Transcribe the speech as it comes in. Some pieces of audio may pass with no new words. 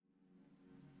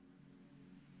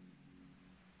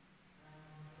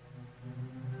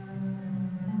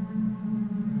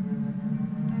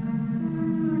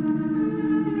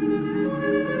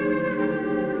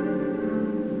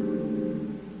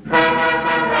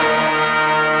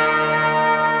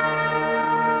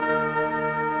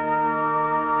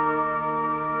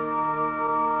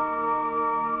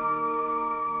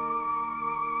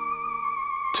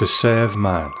To Serve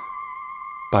Man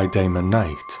by Damon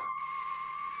Knight.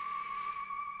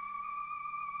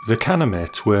 The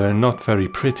Canamet were not very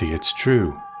pretty, it's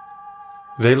true.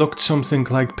 They looked something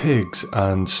like pigs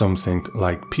and something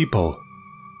like people,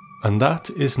 and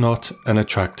that is not an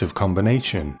attractive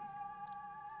combination.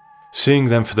 Seeing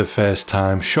them for the first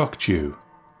time shocked you.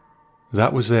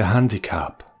 That was their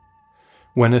handicap.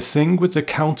 When a thing with the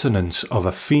countenance of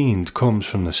a fiend comes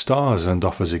from the stars and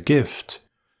offers a gift,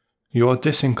 you are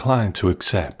disinclined to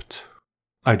accept.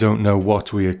 I don't know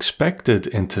what we expected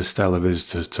interstellar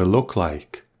visitors to look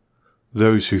like.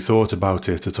 Those who thought about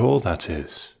it at all, that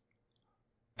is.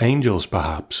 Angels,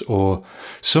 perhaps, or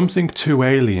something too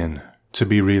alien to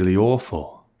be really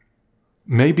awful.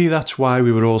 Maybe that's why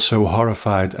we were all so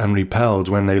horrified and repelled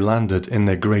when they landed in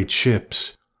their great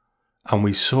ships, and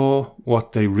we saw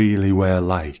what they really were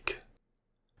like.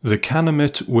 The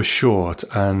Canamet were short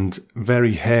and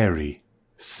very hairy,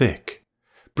 thick,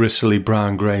 bristly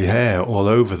brown-grey hair all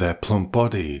over their plump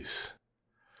bodies.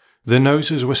 Their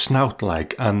noses were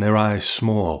snout-like and their eyes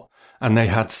small, and they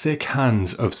had thick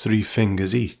hands of 3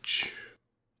 fingers each.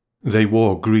 They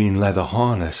wore green leather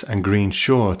harness and green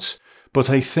shorts, but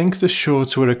I think the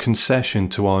shorts were a concession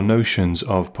to our notions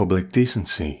of public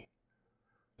decency.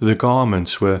 The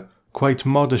garments were quite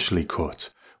modishly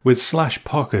cut, with slash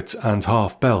pockets and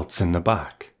half belts in the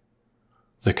back.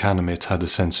 The Canamet had a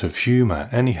sense of humour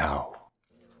anyhow.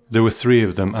 There were 3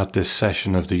 of them at this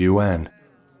session of the UN,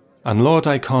 and Lord,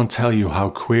 I can't tell you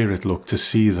how queer it looked to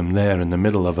see them there in the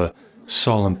middle of a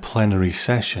solemn plenary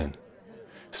session.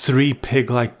 3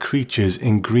 pig-like creatures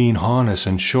in green harness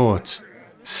and shorts,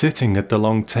 sitting at the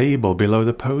long table below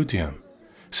the podium,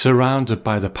 surrounded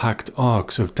by the packed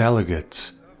arcs of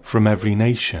delegates from every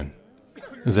nation.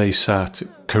 They sat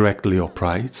correctly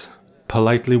upright,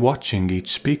 politely watching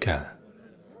each speaker.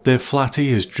 Their flat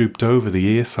ears drooped over the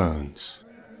earphones.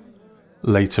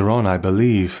 Later on, I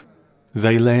believe,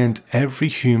 they learned every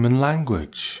human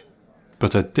language,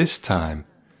 but at this time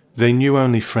they knew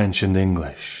only French and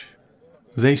English.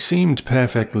 They seemed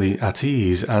perfectly at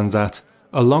ease, and that,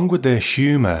 along with their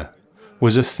humour,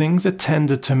 was a thing that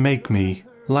tended to make me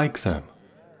like them.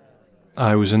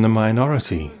 I was in the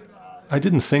minority. I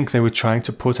didn't think they were trying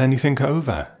to put anything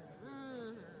over.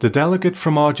 The delegate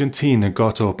from Argentina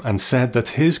got up and said that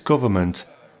his government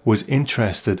was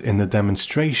interested in the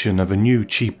demonstration of a new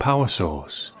cheap power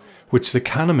source, which the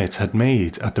Canamet had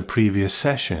made at the previous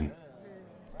session,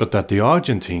 but that the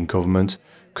Argentine government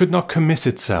could not commit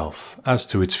itself as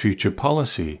to its future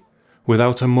policy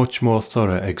without a much more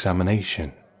thorough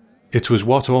examination. It was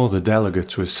what all the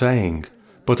delegates were saying,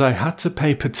 but I had to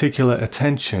pay particular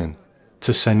attention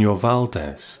to Senor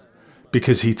Valdez,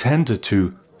 because he tended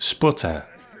to sputter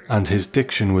and his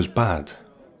diction was bad.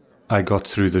 I got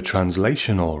through the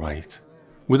translation all right,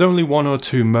 with only 1 or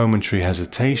 2 momentary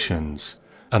hesitations,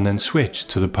 and then switched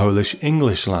to the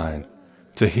Polish-English line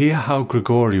to hear how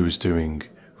Grigori was doing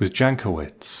with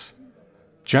Jankowicz.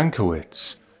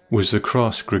 Jankowicz was the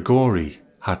cross Grigori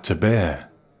had to bear,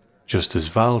 just as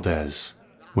Valdez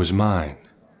was mine.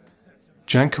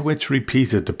 Jankowicz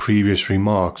repeated the previous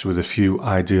remarks with a few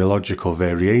ideological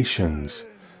variations,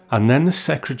 and then the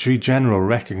Secretary-General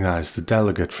recognized the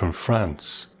delegate from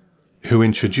France, who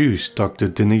introduced Dr.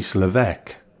 Denis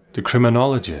Levesque, the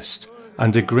criminologist,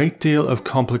 and a great deal of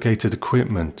complicated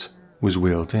equipment was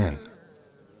wheeled in.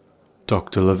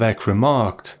 Dr. Levesque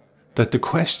remarked that the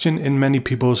question in many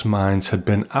people's minds had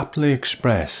been aptly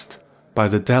expressed by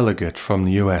the delegate from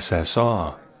the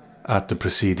USSR at the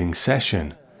preceding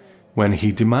session, when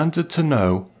he demanded to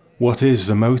know what is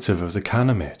the motive of the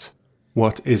Canamet,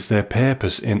 what is their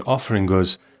purpose in offering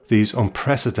us these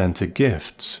unprecedented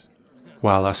gifts,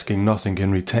 while asking nothing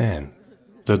in return.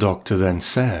 The doctor then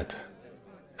said,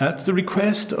 "At the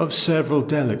request of several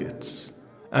delegates,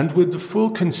 and with the full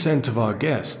consent of our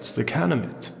guests, the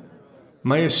Canamet,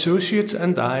 my associates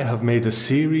and I have made a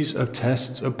series of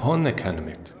tests upon the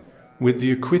Canamet with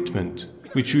the equipment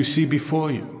which you see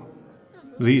before you.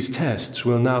 These tests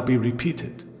will now be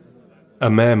repeated." A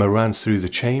murmur ran through the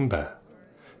chamber.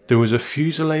 There was a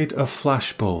fusillade of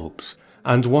flashbulbs,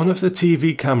 and one of the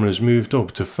TV cameras moved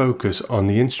up to focus on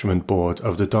the instrument board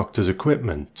of the doctor's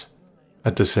equipment.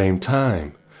 At the same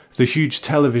time, the huge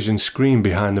television screen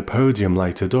behind the podium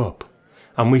lighted up,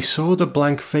 and we saw the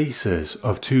blank faces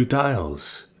of 2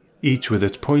 dials, each with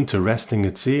its pointer resting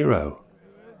at 0,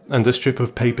 and a strip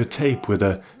of paper tape with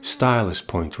a stylus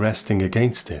point resting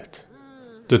against it.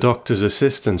 The doctor's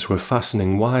assistants were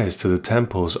fastening wires to the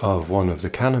temples of one of the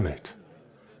Canamet,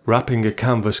 wrapping a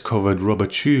canvas-covered rubber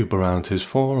tube around his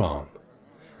forearm,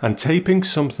 and taping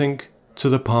something to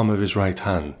the palm of his right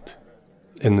hand.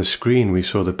 In the screen we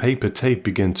saw the paper tape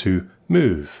begin to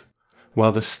move,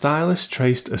 while the stylus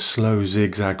traced a slow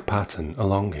zigzag pattern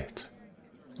along it.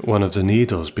 One of the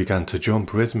needles began to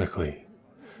jump rhythmically.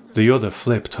 The other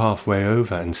flipped halfway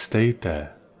over and stayed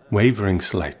there, wavering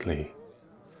slightly.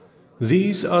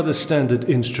 "These are the standard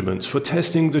instruments for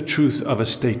testing the truth of a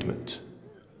statement,"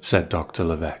 said Dr.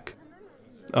 Levesque.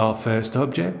 "Our first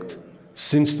object,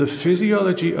 since the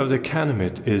physiology of the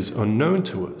Canamet is unknown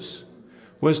to us,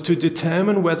 was to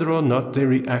determine whether or not they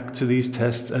react to these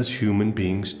tests as human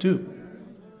beings do.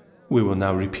 We will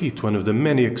now repeat one of the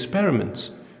many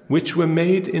experiments which were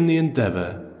made in the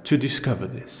endeavor to discover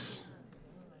this."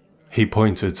 He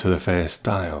pointed to the first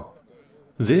dial.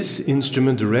 "This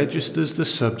instrument registers the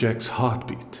subject's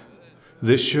heartbeat.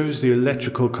 This shows the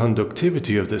electrical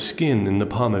conductivity of the skin in the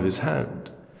palm of his hand,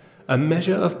 a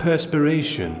measure of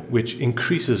perspiration which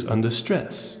increases under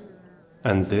stress.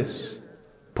 And this,"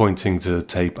 pointing to the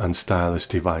tape and stylus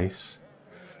device,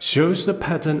 "shows the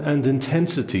pattern and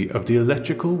intensity of the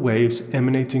electrical waves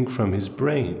emanating from his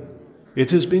brain.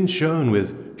 It has been shown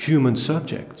with human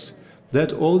subjects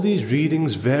that all these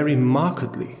readings vary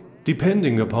markedly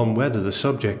depending upon whether the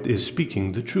subject is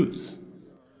speaking the truth."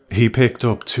 He picked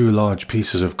up 2 large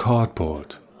pieces of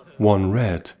cardboard, one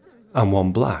red and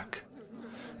one black.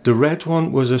 The red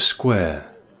one was a square,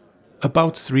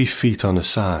 about 3 feet on a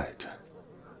side.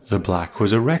 The black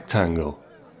was a rectangle,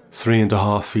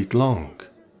 3.5 feet long.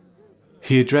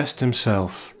 He addressed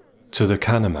himself to the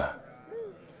Kanama.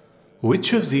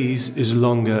 "Which of these is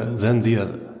longer than the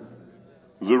other?"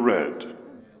 "The red,"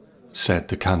 said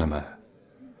the Kanama.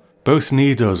 Both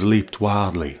needles leaped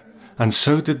wildly, and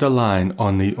so did the line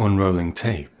on the unrolling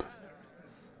tape.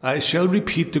 "I shall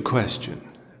repeat the question,"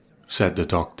 said the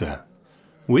doctor.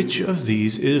 "Which of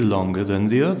these is longer than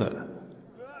the other?"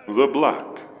 "The black,"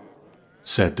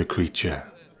 said the creature.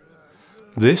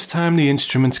 This time the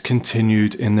instruments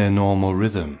continued in their normal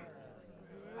rhythm.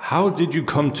 "How did you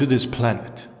come to this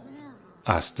planet?"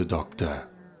 asked the doctor.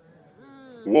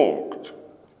 "Walked,"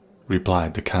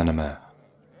 replied the Kanama.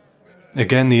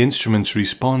 Again the instruments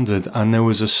responded, and there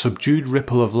was a subdued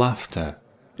ripple of laughter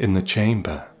in the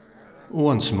chamber.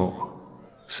 "Once more,"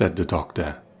 said the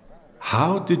doctor.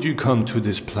 "How did you come to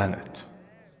this planet?"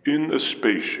 "In a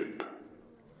spaceship,"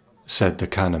 said the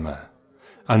Kanama,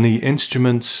 and the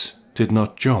instruments did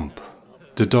not jump.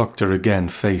 The doctor again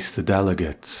faced the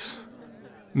delegates.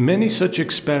 "Many such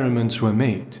experiments were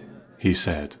made," he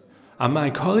said, "and my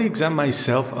colleagues and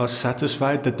myself are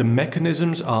satisfied that the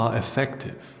mechanisms are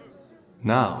effective.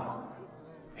 Now,"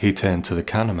 he turned to the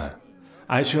Kanama,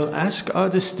 "I shall ask our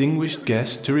distinguished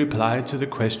guest to reply to the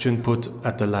question put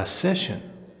at the last session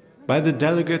by the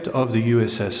delegate of the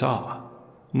USSR,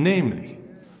 namely,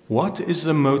 what is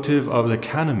the motive of the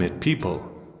Kanamit people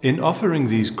in offering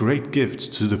these great gifts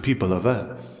to the people of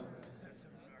Earth?"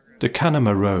 The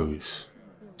Kanama rose,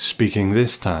 speaking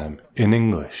this time in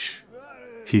English.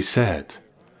 He said,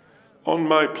 "On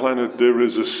my planet there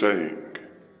is a saying,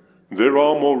 there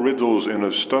are more riddles in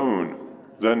a stone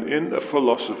than in a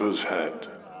philosopher's head.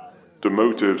 The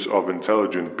motives of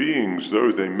intelligent beings,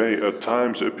 though they may at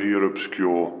times appear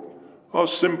obscure, are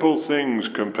simple things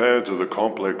compared to the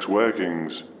complex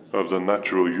workings of the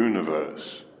natural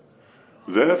universe.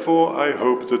 Therefore I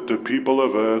hope that the people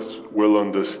of Earth will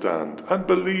understand and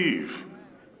believe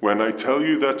when I tell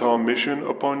you that our mission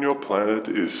upon your planet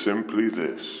is simply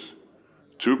this: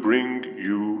 to bring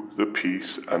you the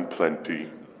peace and plenty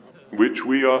which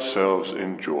we ourselves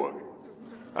enjoy,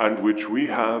 and which we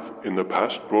have in the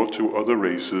past brought to other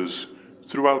races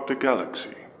throughout the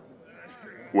galaxy.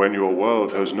 When your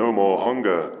world has no more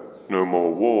hunger, no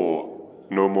more war,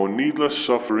 no more needless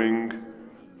suffering,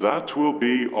 that will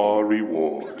be our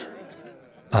reward."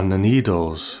 And the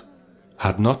needles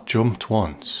had not jumped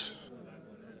once.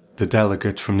 The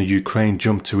delegate from the Ukraine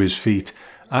jumped to his feet,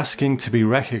 asking to be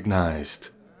recognized,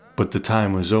 but the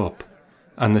time was up,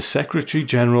 and the Secretary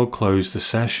General closed the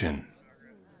session.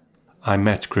 I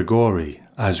met Grigori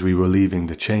as we were leaving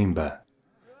the chamber.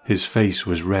 His face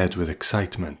was red with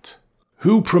excitement.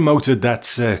 "Who promoted that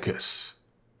circus?"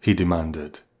 he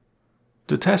demanded.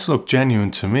 "The test looked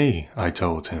genuine to me," I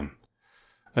told him.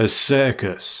 "A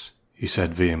circus," he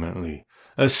said vehemently.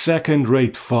 "A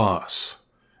second-rate farce.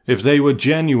 If they were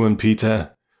genuine,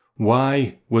 Peter,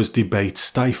 why was debate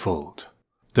stifled?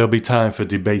 There'll be time for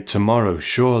debate tomorrow,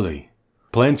 surely.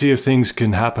 Plenty of things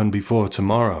can happen before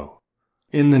tomorrow.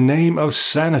 In the name of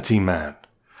sanity, man,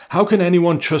 how can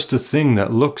anyone trust a thing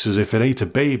that looks as if it ate a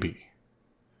baby?"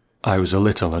 I was a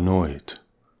little annoyed.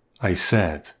 I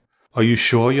said, "Are you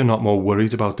sure you're not more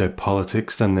worried about their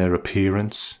politics than their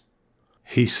appearance?"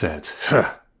 He said,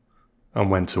 "Huh," and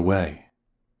went away.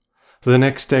 The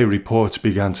next day reports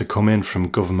began to come in from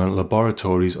government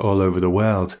laboratories all over the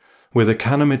world where the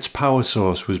Canamit's power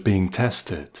source was being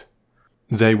tested.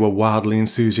 They were wildly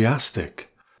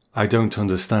enthusiastic. I don't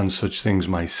understand such things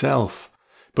myself,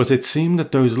 but it seemed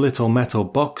that those little metal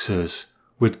boxes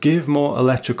would give more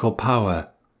electrical power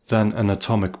than an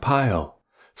atomic pile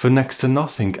for next to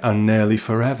nothing and nearly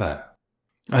forever.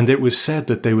 And it was said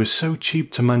that they were so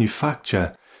cheap to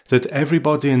manufacture that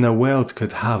everybody in the world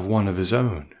could have one of his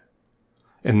own.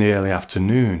 In the early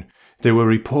afternoon, there were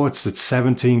reports that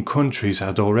 17 countries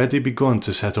had already begun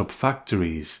to set up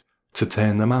factories to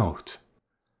turn them out.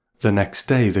 The next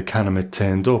day the Canamit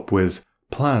turned up with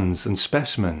plans and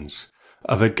specimens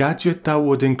of a gadget that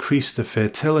would increase the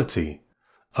fertility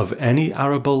of any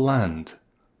arable land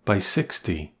by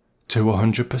 60 to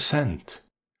 100%.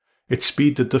 It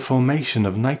speeded the formation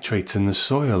of nitrates in the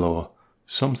soil or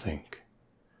something.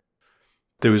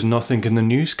 There was nothing in the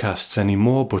newscasts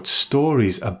anymore but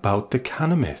stories about the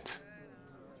Canamit.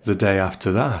 The day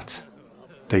after that,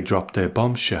 they dropped their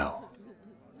bombshell.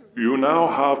 You now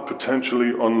have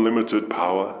potentially unlimited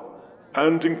power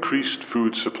and increased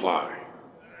food supply,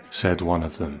 said one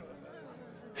of them.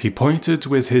 He pointed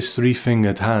with his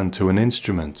 3-fingered hand to an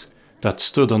instrument that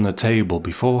stood on the table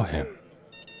before him.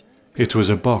 It was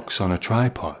a box on a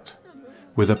tripod,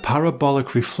 with a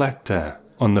parabolic reflector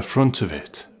on the front of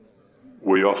it.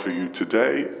 We offer you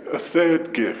today a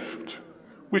third gift,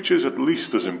 which is at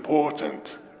least as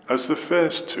important as the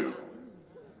first two.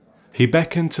 He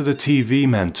beckoned to the TV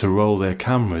men to roll their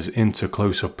cameras into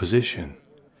close-up position.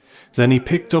 Then he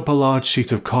picked up a large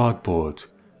sheet of cardboard,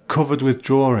 covered with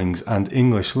drawings and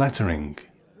English lettering.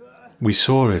 We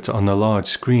saw it on the large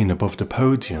screen above the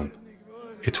podium.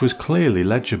 It was clearly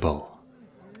legible.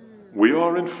 We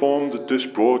are informed that this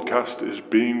broadcast is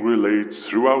being relayed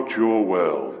throughout your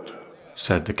world,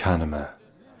 said the Canama.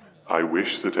 I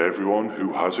wish that everyone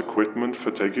who has equipment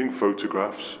for taking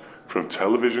photographs from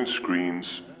television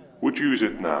screens would use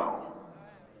it now.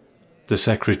 The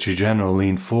Secretary General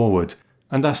leaned forward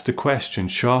and asked a question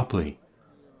sharply,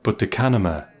 but the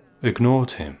Canama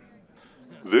ignored him.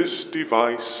 This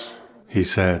device, he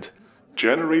said,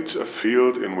 generates a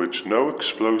field in which no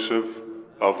explosive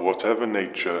of whatever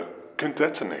nature can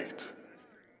detonate.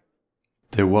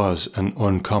 There was an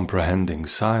uncomprehending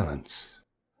silence.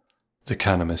 The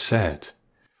Canama said,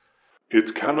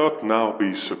 It cannot now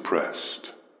be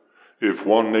suppressed. If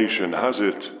one nation has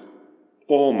it,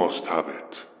 all must have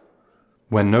it.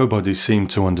 When nobody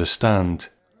seemed to understand,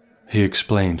 he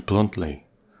explained bluntly,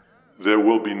 There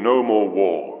will be no more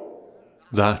war.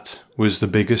 That was the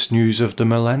biggest news of the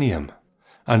millennium,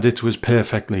 and it was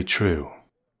perfectly true.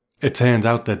 It turned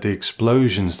out that the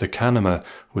explosions the Canama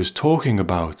was talking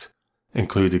about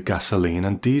included gasoline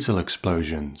and diesel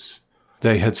explosions.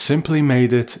 They had simply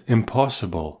made it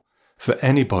impossible for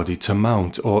anybody to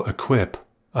mount or equip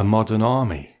a modern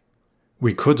army.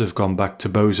 We could have gone back to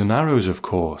bows and arrows, of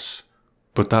course,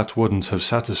 but that wouldn't have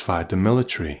satisfied the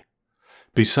military.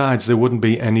 Besides, there wouldn't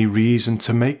be any reason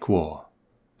to make war.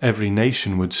 Every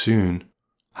nation would soon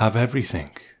have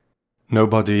everything.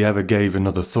 Nobody ever gave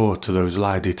another thought to those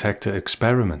lie detector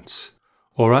experiments,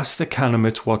 or asked the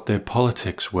Canamit what their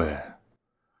politics were.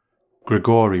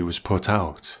 Grigori was put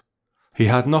out. He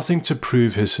had nothing to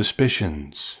prove his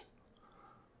suspicions.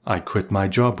 I quit my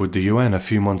job with the UN a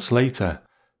few months later,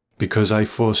 because I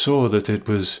foresaw that it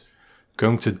was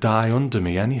going to die under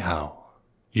me anyhow.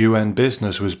 UN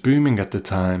business was booming at the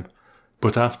time,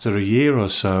 but after a year or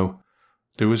so,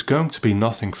 there was going to be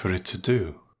nothing for it to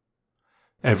do.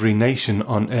 Every nation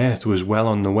on Earth was well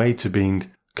on the way to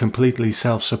being completely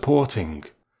self-supporting.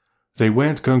 They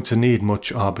weren't going to need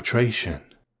much arbitration.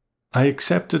 I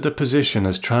accepted a position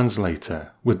as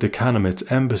translator with the Canamit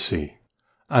embassy,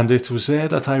 and it was there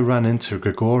that I ran into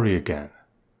Grigori again.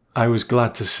 I was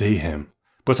glad to see him,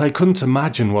 but I couldn't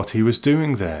imagine what he was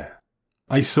doing there.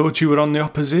 I thought you were on the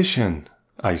opposition,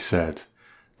 I said.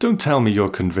 Don't tell me you're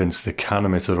convinced the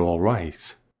Canamit are all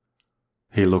right.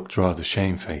 He looked rather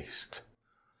shamefaced.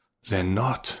 They're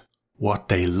not what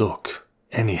they look,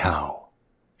 anyhow,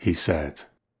 he said.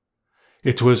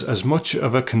 It was as much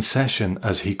of a concession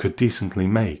as he could decently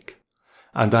make,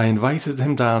 and I invited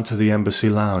him down to the embassy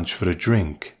lounge for a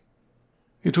drink.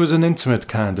 It was an intimate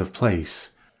kind of place,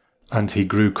 and he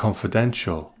grew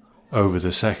confidential over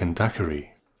the second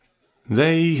daiquiri.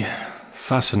 They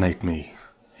fascinate me,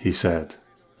 he said.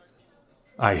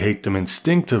 I hate them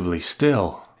instinctively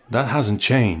still, that hasn't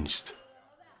changed.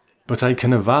 But I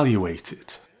can evaluate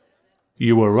it.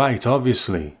 You were right,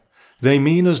 obviously. They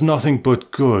mean us nothing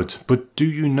but good, but do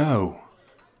you know?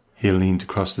 He leaned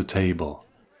across the table.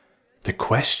 The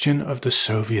question of the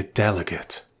Soviet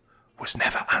delegate was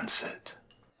never answered.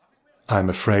 I'm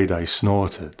afraid I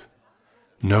snorted.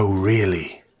 No,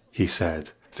 really, he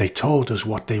said. They told us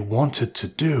what they wanted to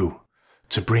do,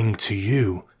 to bring to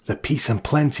you the peace and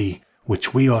plenty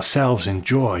which we ourselves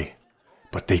enjoy.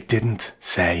 But they didn't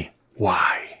say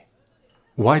why.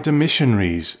 Why the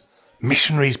missionaries?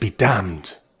 Missionaries be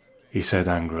damned, he said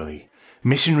angrily.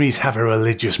 Missionaries have a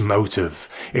religious motive.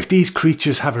 If these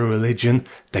creatures have a religion,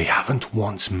 they haven't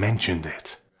once mentioned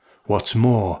it. What's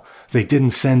more, they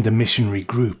didn't send a missionary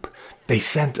group. They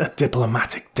sent a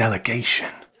diplomatic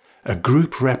delegation, a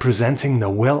group representing the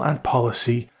will and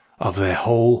policy of their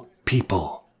whole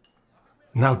people.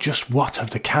 Now just what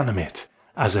have the Kanamit,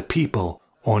 as a people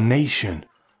or nation,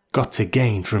 got to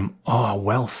gain from our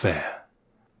welfare?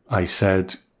 I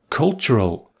said,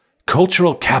 cultural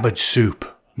cabbage soup.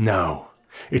 No,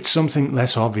 it's something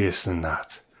less obvious than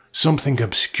that. Something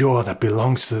obscure that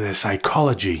belongs to their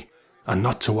psychology and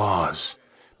not to ours.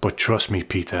 But trust me,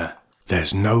 Peter,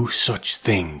 there's no such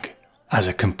thing as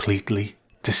a completely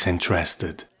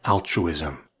disinterested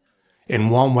altruism. In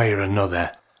one way or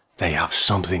another, they have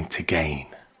something to gain.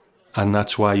 And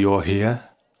that's why you're here,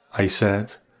 I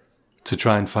said, to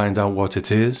try and find out what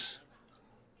it is?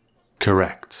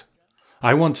 Correct.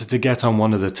 I wanted to get on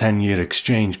one of the 10-year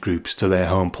exchange groups to their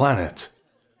home planet.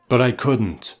 But I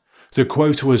couldn't. The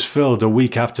quota was filled a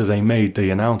week after they made the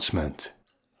announcement.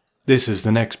 This is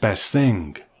the next best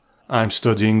thing. I'm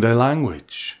studying their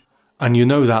language. And you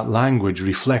know that language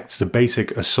reflects the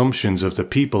basic assumptions of the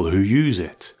people who use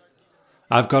it.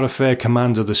 I've got a fair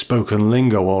command of the spoken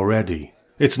lingo already.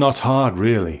 It's not hard,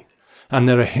 really. And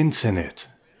there are hints in it.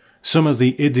 Some of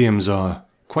the idioms are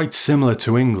quite similar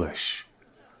to English.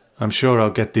 I'm sure I'll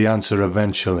get the answer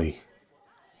eventually.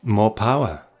 More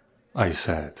power, I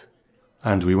said,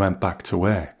 and we went back to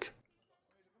work.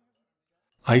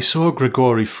 I saw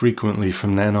Grigori frequently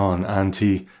from then on, and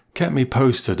he kept me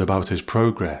posted about his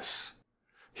progress.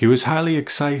 He was highly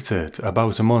excited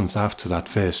about a month after that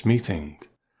first meeting.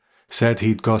 Said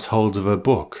he'd got hold of a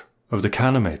book of the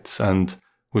Kanamits and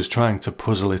was trying to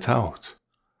puzzle it out.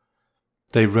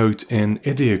 They wrote in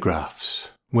ideographs,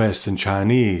 Western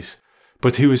Chinese,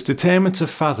 but he was determined to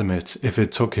fathom it if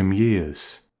it took him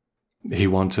years. He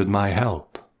wanted my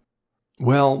help.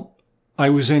 Well, I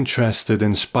was interested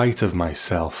in spite of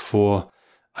myself, for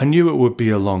I knew it would be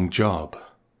a long job.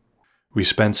 We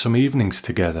spent some evenings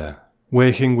together,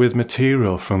 working with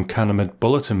material from Kanamit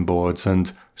bulletin boards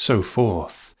and so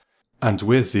forth, and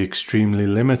with the extremely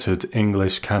limited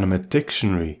English Kanamit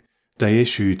dictionary they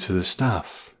issued to the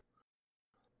staff.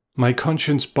 My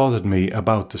conscience bothered me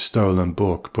about the stolen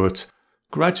book, but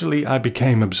gradually I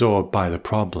became absorbed by the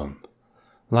problem.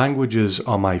 Languages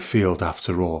are my field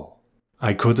after all.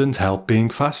 I couldn't help being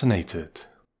fascinated.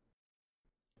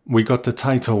 We got the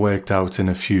title worked out in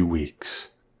a few weeks.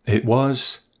 It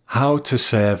was How to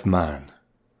Serve Man.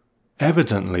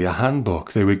 Evidently a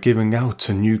handbook they were giving out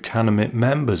to new Kanamit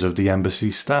members of the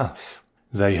embassy staff.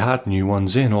 They had new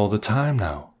ones in all the time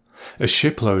now, a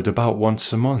shipload about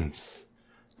once a month.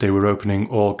 They were opening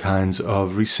all kinds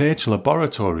of research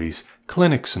laboratories,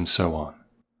 clinics and so on.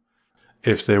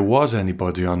 If there was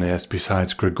anybody on Earth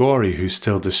besides Grigori who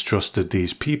still distrusted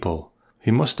these people,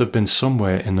 he must have been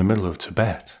somewhere in the middle of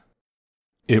Tibet.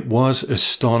 It was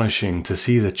astonishing to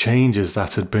see the changes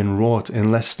that had been wrought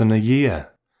in less than a year.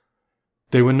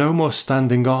 There were no more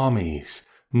standing armies,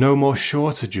 no more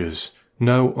shortages,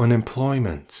 no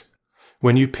unemployment.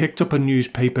 When you picked up a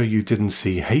newspaper you didn't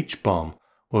see H-bomb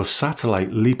or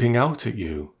satellite leaping out at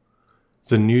you.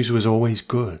 The news was always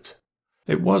good.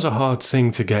 It was a hard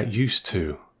thing to get used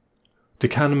to. The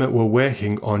Kanamit were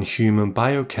working on human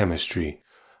biochemistry,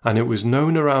 and it was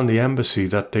known around the embassy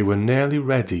that they were nearly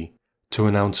ready to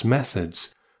announce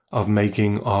methods of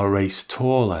making our race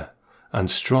taller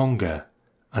and stronger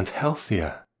and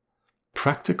healthier.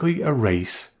 Practically a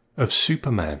race of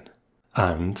supermen.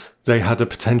 And they had a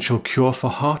potential cure for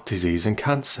heart disease and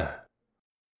cancer.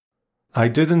 I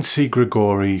didn't see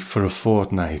Grigori for a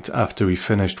fortnight after we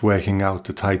finished working out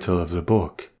the title of the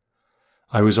book.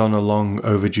 I was on a long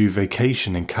overdue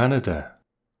vacation in Canada.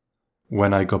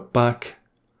 When I got back,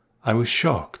 I was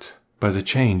shocked by the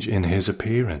change in his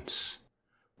appearance.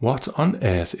 What on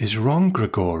earth is wrong,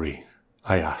 Grigori?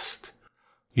 I asked.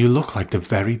 You look like the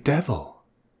very devil.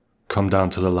 Come down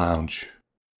to the lounge.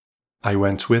 I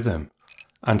went with him,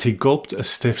 and he gulped a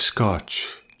stiff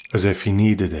scotch as if he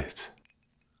needed it.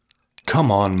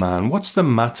 Come on, man, what's the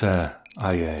matter?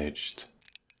 I urged.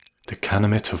 The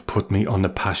Kanamit have put me on the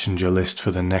passenger list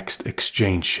for the next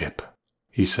exchange ship,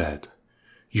 he said.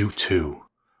 You too,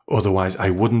 otherwise I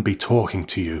wouldn't be talking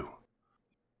to you.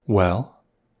 Well,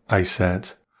 I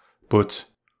said, but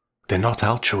They're not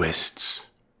altruists.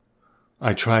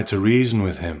 I tried to reason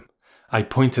with him. I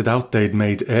pointed out they'd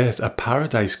made Earth a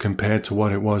paradise compared to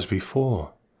what it was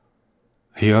before.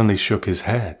 He only shook his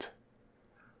head.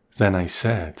 Then I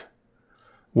said,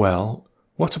 "Well,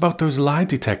 what about those lie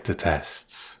detector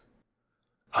tests?"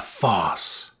 "A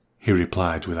farce," he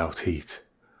replied without heat.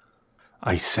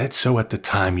 "I said so at the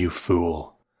time, you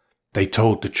fool. They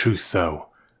told the truth, though,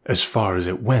 as far as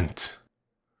it went."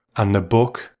 "And the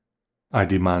book?" I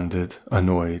demanded,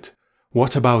 annoyed.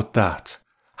 "What about that?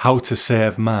 How to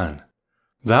Save Man?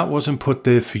 That wasn't put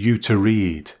there for you to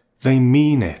read. They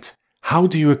mean it. How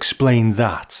do you explain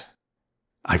that?"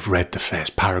 "I've read the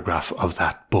first paragraph of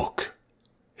that book,"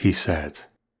 he said.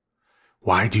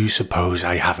 "Why do you suppose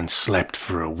I haven't slept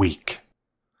for a week?"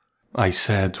 I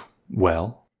said,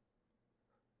 "Well?"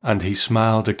 And he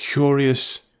smiled a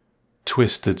curious,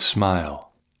 twisted smile.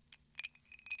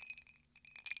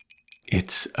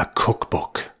 "It's a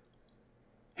cookbook,"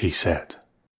 he said.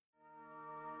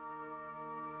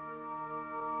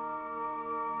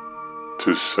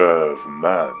 To Serve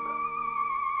Man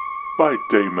by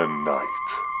Damon Knight.